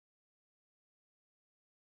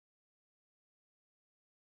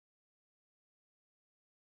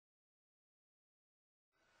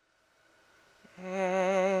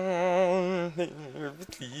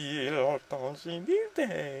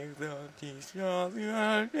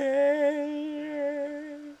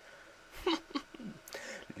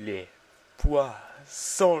Les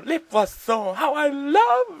poissons, how I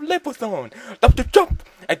love les poissons. Love to jump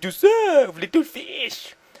and to serve little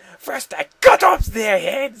fish. First I cut off their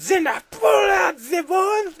heads, then I pull out their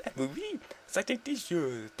bones. And oui, c'est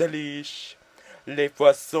délicieux, delish. Les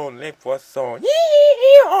poissons,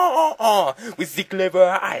 with the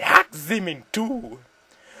clever I hack them in two.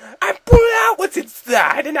 I pull out what's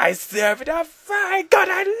inside and I serve it up fried. God,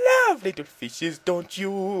 I love little fishes, don't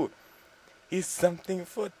you? Is something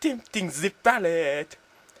for tempting the palate,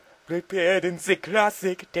 prepared in the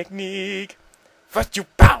classic technique. First you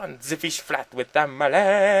pound the fish flat with a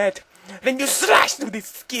mallet, then you slash through the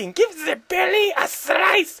skin, give the belly a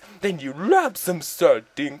slice, then you rub some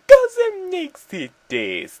salt in, 'cause it makes it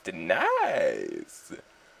taste nice.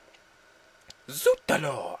 Zut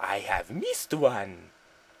alors, I have missed one.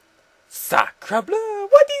 Sacrebleu,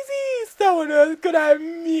 what is this? How on earth could I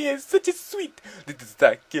miss such a sweet little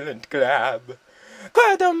succulent crab?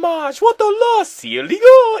 Quite a march, what a loss! Here we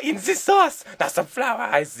go in the sauce. Now some flour,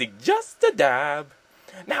 I zig just a dab.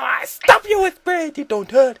 Now I stop you with bread, it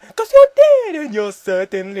don't hurt, 'cause you're dead and you're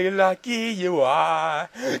certainly lucky you are.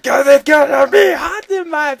 'Cause it's gonna be hot in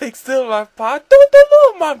my big silver pot. Tout le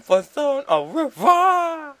monde, mon poisson, au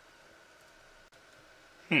revoir.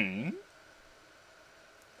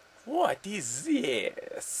 What is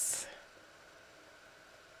this?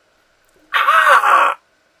 Ah!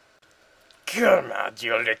 Come out,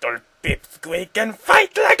 you little pipsqueak, and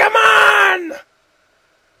fight like a man!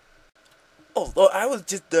 Although I was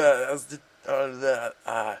just, I'm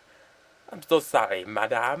so sorry,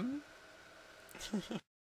 madame.